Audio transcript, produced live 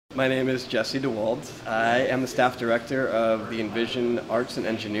My name is Jesse DeWald. I am the staff director of the EnVision Arts and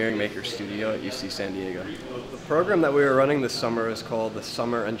Engineering Maker Studio at UC San Diego. The program that we are running this summer is called the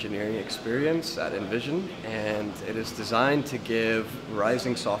Summer Engineering Experience at EnVision, and it is designed to give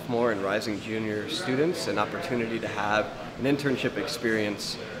rising sophomore and rising junior students an opportunity to have an internship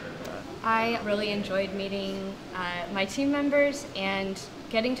experience. I really enjoyed meeting my team members and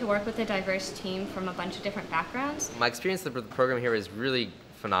getting to work with a diverse team from a bunch of different backgrounds. My experience with the program here is really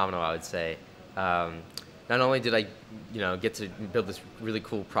phenomenal, I would say. Not only did I get to build this really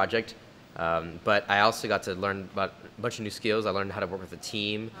cool project, but I also got to learn about a bunch of new skills. I learned how to work with a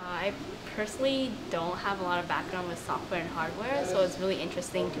team. I personally don't have a lot of background with software and hardware, so it's really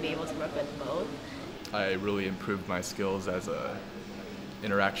interesting to be able to work with both. I really improved my skills as a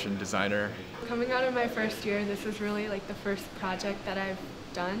interaction designer. Coming out of my first year, this is really like the first project that I've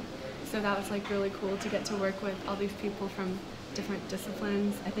done, so that was like really cool to get to work with all these people from different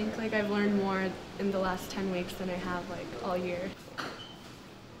disciplines. I think like I've learned more in the last 10 weeks than I have like all year.